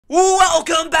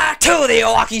Welcome back to the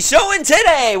Hockey Show, and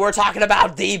today we're talking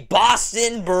about the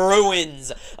Boston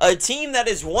Bruins, a team that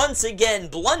is once again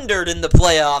blundered in the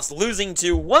playoffs, losing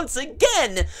to, once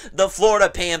again, the Florida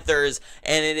Panthers,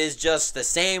 and it is just the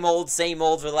same old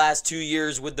for the last 2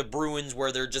 years with the Bruins,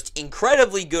 where they're just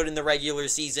incredibly good in the regular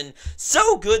season,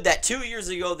 so good that 2 years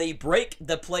ago they break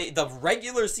the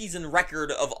regular season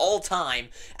record of all time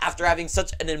after having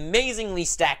such an amazingly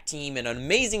stacked team, and an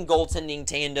amazing goaltending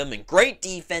tandem, and great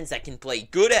defense that can play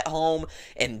good at home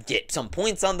and get some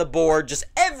points on the board. Just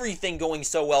everything going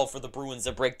so well for the Bruins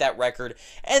to break that record.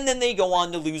 And then they go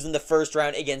on to lose in the first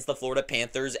round against the Florida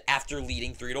Panthers after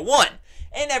leading 3-1.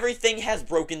 And everything has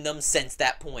broken them since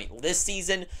that point. This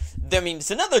season, it's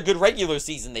another good regular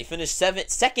season. They finished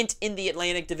second in the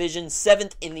Atlantic Division,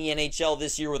 7th in the NHL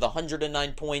this year with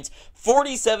 109 points,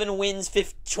 47 wins,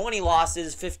 20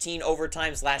 losses, 15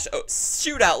 overtime /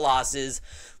 shootout losses.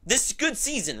 This is a good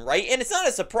season, right? And it's not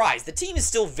a surprise. The team is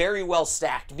still very well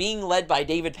stacked, being led by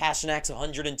David Pasternak's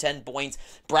 110 points,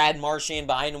 Brad Marchand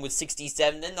behind him with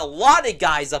 67, and a lot of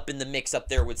guys up in the mix up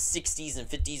there with 60s and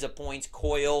 50s of points,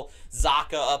 Coyle,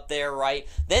 Zacha up there, right?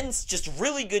 Then it's just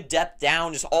really good depth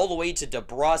down, just all the way to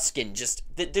DeBrusk, and just,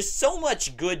 there's so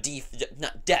much good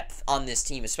depth on this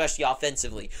team, especially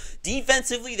offensively.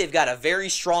 Defensively, they've got a very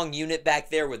strong unit back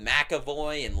there with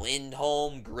McAvoy and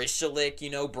Lindholm,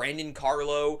 Grishalik, Brandon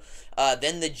Carlo.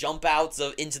 Then the jump outs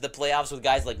into the playoffs with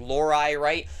guys like Lori,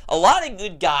 right? A lot of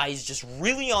good guys just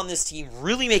really on this team,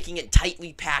 really making it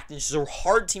tightly packed, and it's just a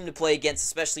hard team to play against,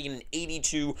 especially in an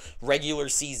 82 regular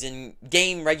season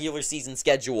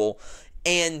schedule.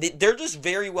 And they're just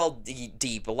very well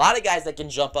deep. A lot of guys that can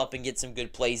jump up and get some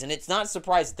good plays, and it's not a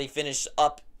surprise that they finish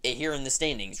up here in the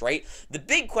standings, right? The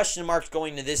big question marks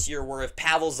going into this year were if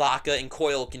Pavel Zacha and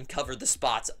Coyle can cover the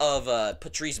spots of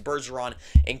Patrice Bergeron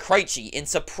and Krejci. And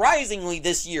surprisingly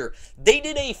this year, they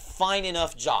did a fine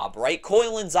enough job, right?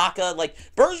 Coyle and Zacha,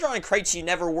 Bergeron and Krejci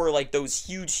never were those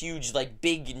huge,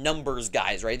 big numbers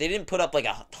guys, right? They didn't put up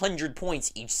 100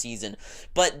 points each season,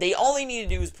 but all they need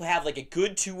to do is have a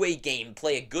good two-way game,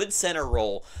 play a good center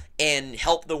role, and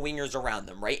help the wingers around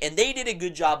them, right? And they did a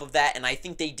good job of that, and I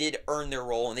think they did earn their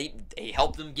role, and they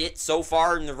helped them get so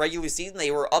far in the regular season.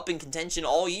 They were up in contention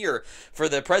all year for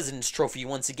the President's Trophy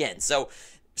once again. So,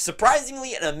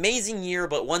 surprisingly, an amazing year,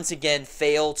 but once again,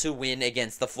 fail to win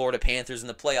against the Florida Panthers in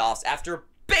the playoffs after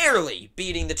barely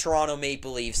beating the Toronto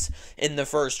Maple Leafs in the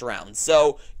first round.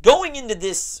 So, going into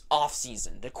this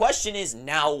offseason, the question is,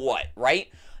 now what, right?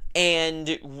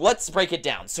 And let's break it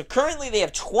down. So currently they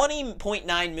have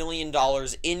 $20.9 million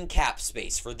in cap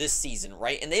space for this season,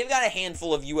 right? And they've got a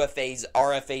handful of UFAs,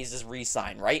 RFAs to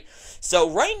re-sign, right? So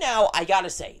right now, I gotta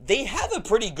say, they have a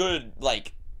pretty good,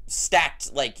 stacked,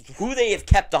 who they have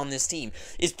kept on this team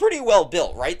is pretty well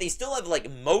built, right? They still have,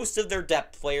 most of their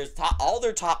depth players, all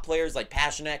their top players like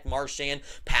Pastrnak, Marchand,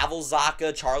 Pavel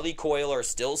Zacha, Charlie Coyle are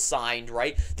still signed,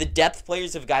 right? The depth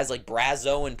players of guys like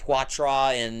Brazeau and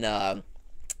Poitras and,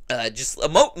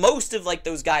 most of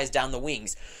those guys down the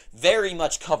wings very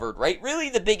much covered, right? Really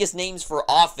the biggest names for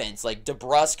offense like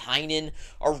DeBrusk, Heinen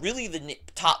are really the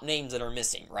top names that are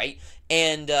missing, right?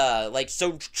 And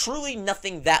so truly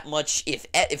nothing that much. If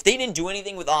they didn't do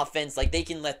anything with offense, they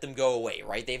can let them go away,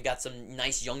 right? They've got some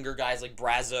nice younger guys like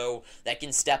Brazeau that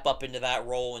can step up into that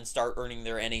role and start earning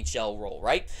their NHL role,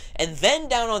 right? And then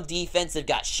down on defense, they've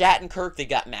got Shattenkirk, they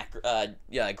got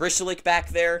Grishalik back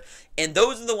there, and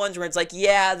those are the ones where it's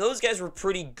yeah, those guys were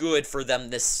pretty good for them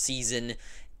this season.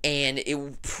 And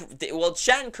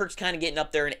Shattenkirk's kind of getting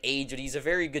up there in age, but he's a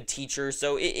very good teacher,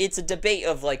 so it's a debate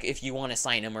of, if you want to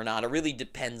sign him or not. It really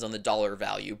depends on the dollar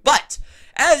value. But,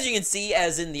 as you can see,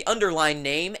 as in the underlined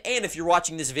name, and if you're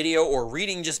watching this video or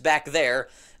reading just back there,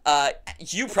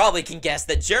 you probably can guess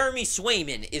that Jeremy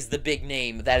Swayman is the big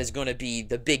name that is going to be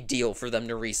the big deal for them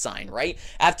to re-sign, right?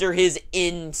 After his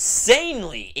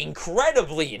incredibly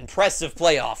impressive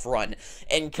playoff run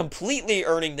and completely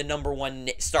earning the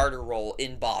 #1 starter role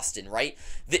in Boston, right?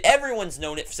 Everyone's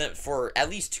known it for at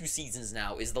least 2 seasons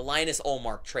now, is the Linus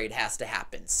Ullmark trade has to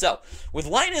happen. So, with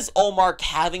Linus Ullmark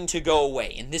having to go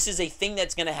away, and this is a thing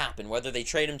that's going to happen, whether they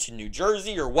trade him to New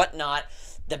Jersey or whatnot,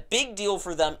 the big deal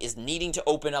for them is needing to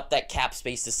open up that cap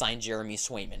space to sign Jeremy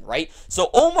Swayman, right? So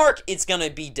Ullmark, it's going to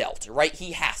be dealt, right?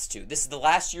 He has to. This is the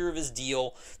last year of his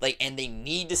deal, and they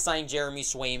need to sign Jeremy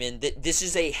Swayman. This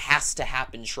is a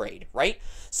has-to-happen trade, right?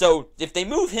 So if they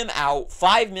move him out,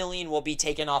 $5 million will be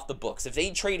taken off the books. If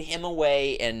they trade him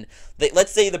away, and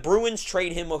let's say the Bruins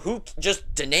trade him, just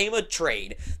to name a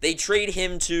trade, they trade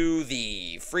him to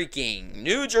the freaking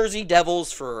New Jersey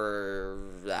Devils for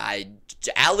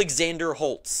Alexander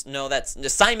Holt, Schultz. No, that's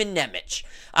Simon Nemec.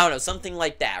 I don't know, something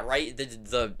like that, right?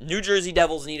 The New Jersey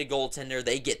Devils need a goaltender.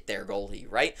 They get their goalie,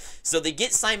 right? So they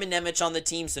get Simon Nemec on the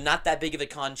team, so not that big of a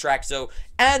contract. So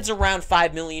adds around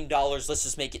 $5 million. Let's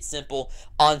just make it simple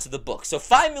onto the book. So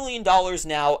 $5 million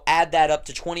now, add that up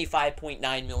to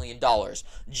 $25.9 million.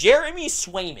 Jeremy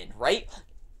Swayman, right?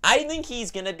 I think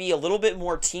he's going to be a little bit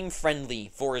more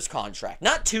team-friendly for his contract.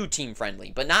 Not too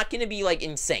team-friendly, but not going to be, like,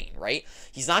 insane, right?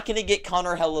 He's not going to get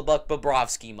Connor Hellebuck,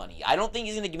 Bobrovsky money. I don't think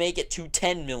he's going to make it to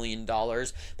 $10 million,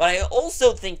 but I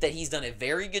also think that he's done a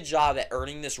very good job at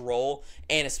earning this role,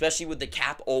 and especially with the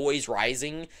cap always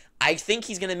rising, I think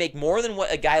he's going to make more than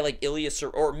what a guy like Ilya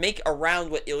or make around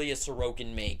what Ilya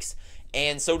Sorokin makes.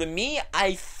 And so to me,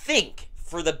 I think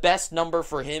for the best number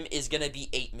for him is going to be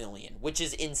 $8 million, which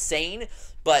is insane.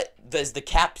 But as the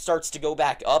cap starts to go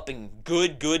back up and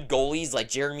good goalies like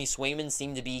Jeremy Swayman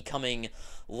seem to be becoming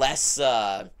less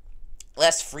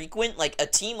frequent, like a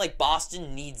team like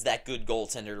Boston needs that good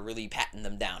goaltender to really patent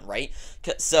them down, right?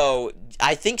 So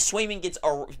I think Swayman gets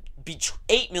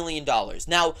 $8 million.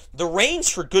 Now, the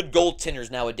range for good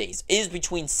goaltenders nowadays is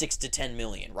between $6 to $10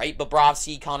 million, right?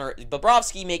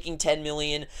 Bobrovsky making $10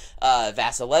 million,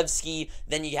 Vasilevsky.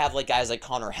 Then you have like guys like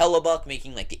Connor Hellebuck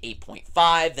making like the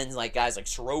 8.5. Then like guys like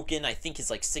Sorokin, I think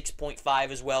is like 6.5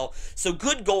 as well. So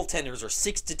good goaltenders are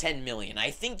 $6 to $10 million.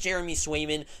 I think Jeremy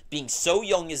Swayman, being so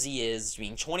young as he is,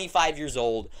 being 25 years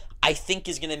old, I think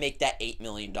is going to make that $8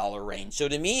 million range. So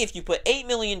to me, if you put $8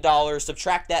 million,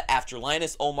 subtract that after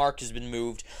Linus Ullmark has been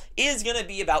moved, is going to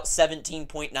be about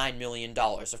 $17.9 million.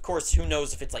 Of course, who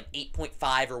knows if it's like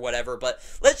 8.5 or whatever, but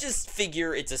let's just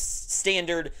figure it's a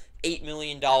standard $8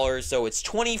 million, so it's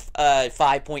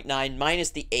 25.9 minus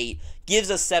the 8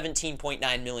 gives us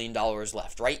 $17.9 million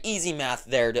left, right? Easy math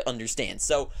there to understand.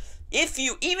 So if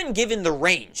you, even given the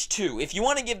range, too, if you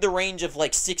want to give the range of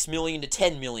like $6 million to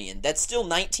 $10 million, that's still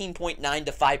 $19.9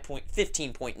 to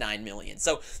 $15.9 million.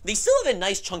 So they still have a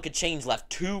nice chunk of change left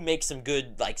to make some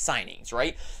good, like, signings,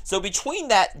 right? So between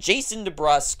that, Jason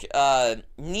DeBrusk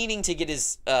needing to get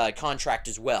his contract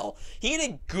as well, he had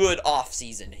a good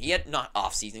offseason. He had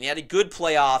a good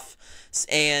playoff,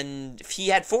 and he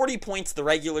had 40 points the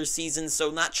regular season,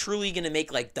 so not truly going to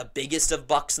make, like, the biggest of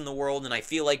bucks in the world, and I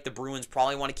feel like the Bruins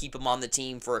probably want to keep him on the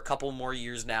team for a couple more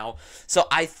years now. So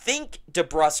I think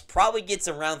DeBrusk probably gets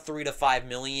around $3 to $5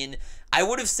 million. I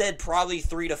would have said probably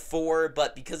 3 to 4,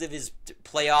 but because of his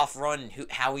playoff run and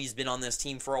how he's been on this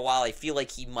team for a while, I feel like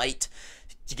he might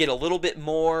get a little bit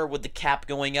more with the cap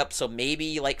going up, so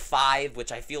maybe like 5,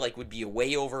 which I feel like would be a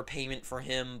way overpayment for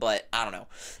him, but I don't know.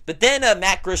 But then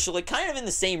Matt Grishalik, kind of in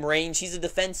the same range. He's a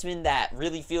defenseman that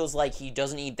really feels like he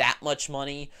doesn't need that much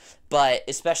money, but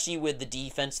especially with the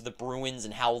defense of the Bruins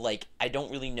and how, like, I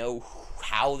don't really know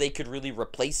how they could really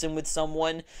replace him with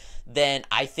someone, then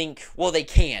I think, well, they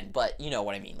can, but you know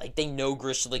what I mean. Like, they know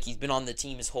Grishalik. He's been on the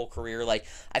team his whole career. Like,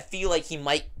 I feel like he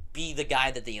might be the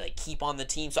guy that they like keep on the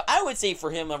team. So I would say for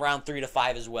him around 3 to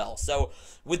 5 as well. So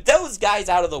with those guys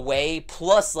out of the way,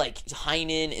 plus like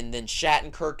Heinen and then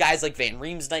Shattenkirk, guys like Van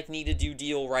Riemsdyk need a do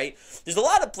deal, right? There's a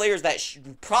lot of players that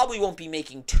probably won't be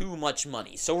making too much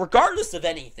money. So regardless of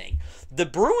anything, the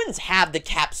Bruins have the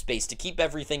cap space to keep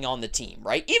everything on the team,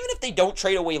 right? Even if they don't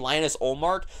trade away Linus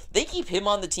Ullmark, they keep him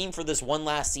on the team for this one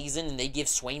last season and they give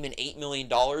Swayman $8 million.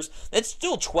 That's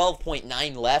still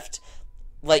 12.9 left.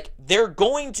 Like, they're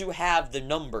going to have the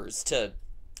numbers to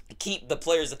keep the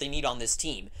players that they need on this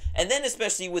team. And then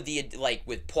especially with the, like,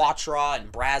 with Poitras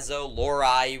and Brazo,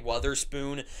 Lohrei,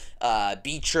 Wotherspoon,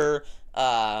 Beecher,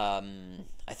 I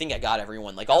think I got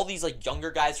everyone. Like, all these, like, younger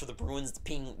guys for the Bruins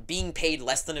being paid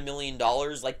less than $1 million.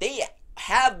 Like, they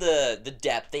have the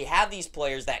depth. They have these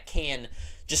players that can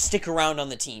just stick around on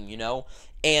the team, you know?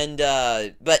 And,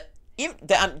 but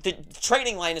the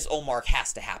trading Linus Ullmark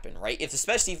has to happen, right?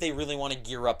 Especially if they really want to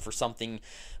gear up for something,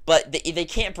 but they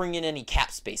can't bring in any cap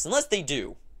space unless they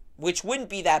do, which wouldn't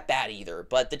be that bad either.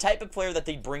 But the type of player that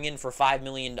they bring in for $5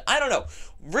 million, I don't know.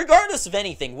 Regardless of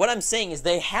anything, what I'm saying is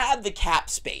they have the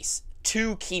cap space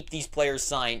to keep these players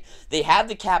signed. They have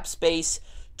the cap space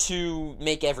to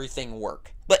make everything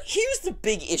work. But here's the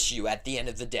big issue at the end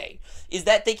of the day, is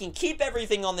that they can keep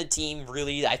everything on the team,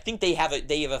 really. I think they have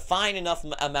a fine enough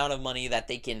amount of money that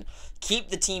they can keep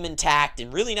the team intact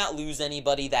and really not lose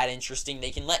anybody that interesting.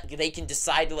 They can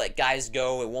decide to let guys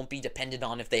go. It won't be dependent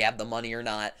on if they have the money or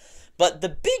not. But the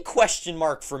big question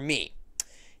mark for me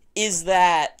is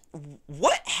that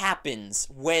what happens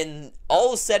when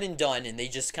all is said and done and they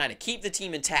just kind of keep the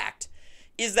team intact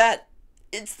is that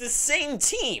it's the same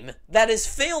team that has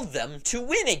failed them to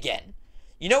win again.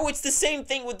 You know, it's the same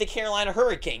thing with the Carolina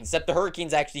Hurricanes, except the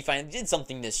Hurricanes actually finally did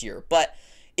something this year. But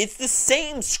it's the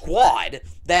same squad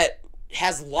that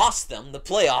has lost them the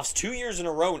playoffs 2 years in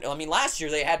a row. I mean, last year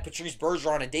they had Patrice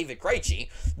Bergeron and David Krejci.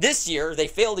 This year they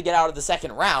failed to get out of the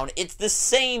second round. It's the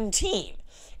same team.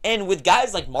 And with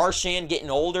guys like Marchand getting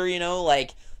older, you know,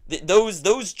 like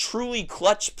those truly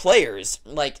clutch players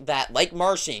like that, like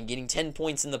Marchand getting 10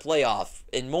 points in the playoff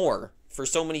and more for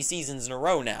so many seasons in a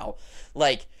row now,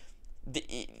 like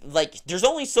there's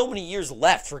only so many years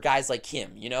left for guys like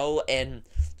him, you know. And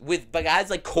with guys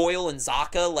like Coyle and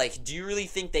Zacha, like, do you really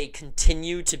think they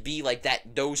continue to be like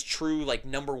that, those true like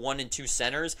number 1 and 2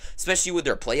 centers, especially with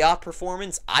their playoff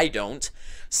performance? I don't.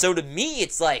 So to me,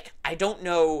 it's like, I don't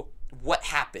know what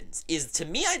happens. To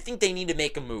me, I think they need to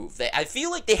make a move. I feel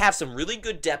like they have some really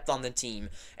good depth on the team,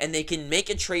 and they can make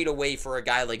a trade away for a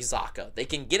guy like Zacha. They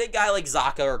can get a guy like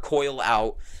Zacha or Coyle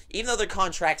out, even though their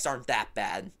contracts aren't that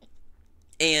bad,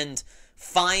 and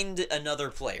find another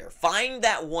player. Find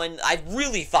that one. I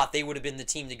really thought they would have been the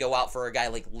team to go out for a guy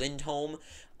like Lindholm.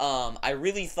 I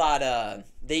really thought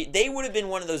they would have been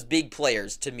one of those big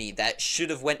players to me that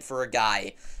should have went for a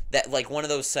guy that, like, one of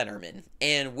those centermen.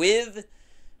 And with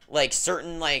like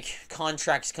certain like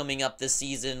contracts coming up this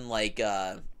season, like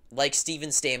Steven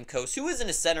Stamkos, who isn't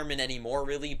a centerman anymore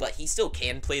really, but he still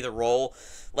can play the role.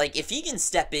 Like, if he can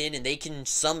step in and they can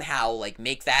somehow like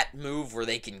make that move where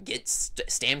they can get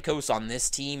Stamkos on this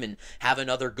team and have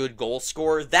another good goal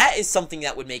scorer, that is something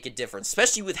that would make a difference,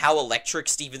 especially with how electric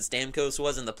Steven Stamkos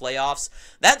was in the playoffs.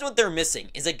 That's what they're missing,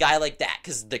 is a guy like that,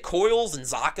 because the Coyles and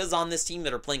Zachas on this team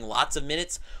that are playing lots of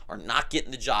minutes are not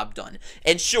getting the job done.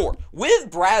 And sure,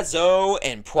 with Brazeau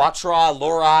and Poitras,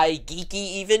 Lorai, Geeky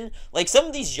even, like some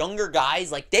of these younger guys,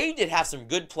 like they did have some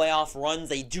good playoff runs.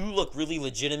 They do look really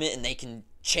legitimate, and they can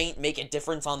make a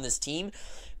difference on this team.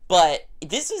 But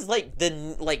this is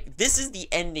this is the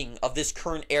ending of this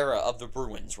current era of the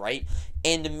Bruins, right?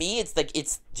 And to me, it's like,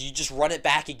 do you just run it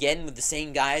back again with the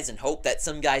same guys and hope that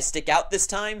some guys stick out this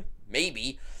time?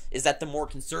 Maybe. Is that the more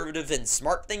conservative and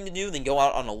smart thing to do than go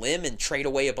out on a limb and trade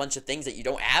away a bunch of things that you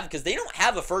don't have? Because they don't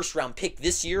have a first-round pick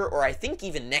this year, or I think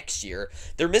even next year.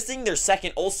 They're missing their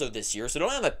second also this year, so they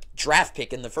don't have a draft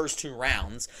pick in the first 2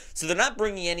 rounds. So they're not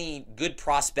bringing any good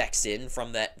prospects in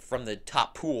from the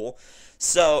top pool.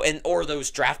 So, or those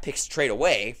draft picks to trade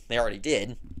away. They already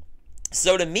did.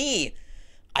 So to me,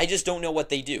 I just don't know what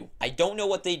they do. I don't know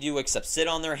what they do except sit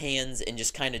on their hands and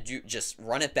just kind of just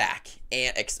run it back,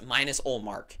 and minus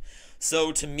Ullmark.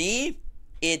 So to me,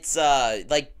 it's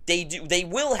like they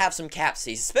will have some cap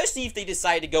space, especially if they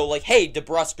decide to go like, hey,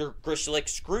 DeBrusk or Grishalik,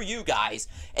 screw you guys,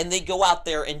 and they go out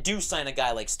there and do sign a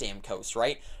guy like Stamkos,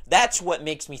 right? That's what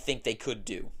makes me think they could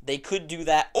do. They could do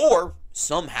that, or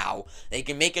somehow they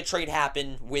can make a trade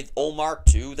happen with Ullmark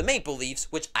to the Maple Leafs,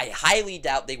 which I highly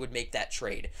doubt they would make that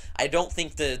trade. I don't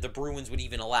think the Bruins would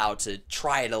even allow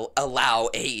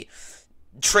a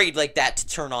trade like that to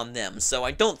turn on them. So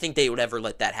I don't think they would ever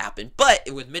let that happen. But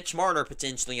with Mitch Marner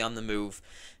potentially on the move,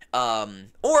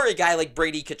 or a guy like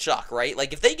Brady Tkachuk, right?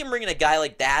 Like, if they can bring in a guy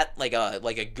like that, like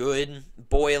a good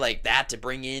boy like that to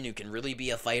bring in who can really be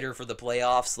a fighter for the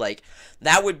playoffs, like,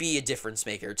 that would be a difference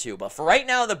maker too. But for right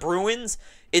now, the Bruins,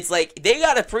 it's like they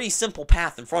got a pretty simple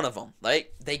path in front of them.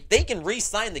 Like, they can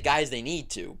re-sign the guys they need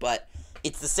to, but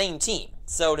it's the same team.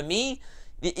 So to me,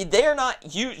 they're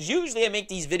not, usually I make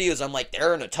these videos, I'm like,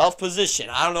 they're in a tough position,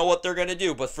 I don't know what they're going to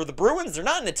do. But for the Bruins, they're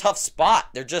not in a tough spot.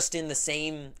 They're just in the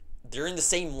same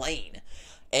lane.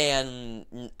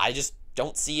 And I just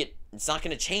don't see it. It's not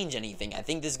going to change anything. I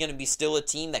think this is going to be still a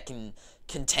team that can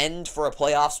contend for a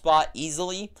playoff spot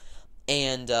easily.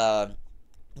 And,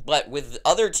 but with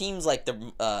other teams like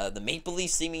the Maple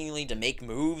Leafs seemingly to make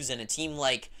moves, and a team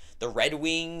like the Red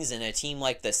Wings and a team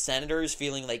like the Senators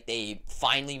feeling like they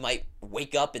finally might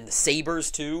wake up, and the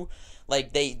Sabres too,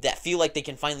 like that feel like they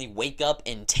can finally wake up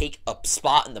and take a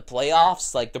spot in the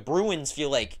playoffs. Like, the Bruins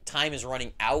feel like time is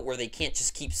running out where they can't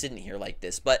just keep sitting here like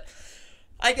this. But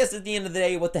I guess at the end of the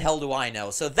day, what the hell do I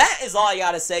know? So that is all I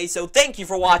gotta say. So thank you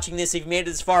for watching this. If you made it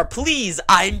this far, please,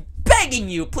 I'm begging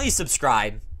you, please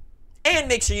subscribe. And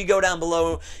make sure you go down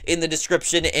below in the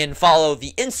description and follow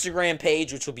the Instagram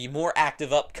page, which will be more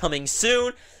active upcoming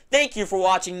soon. Thank you for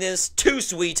watching this. Too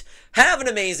sweet. Have an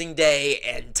amazing day,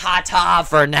 and ta-ta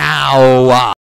for now.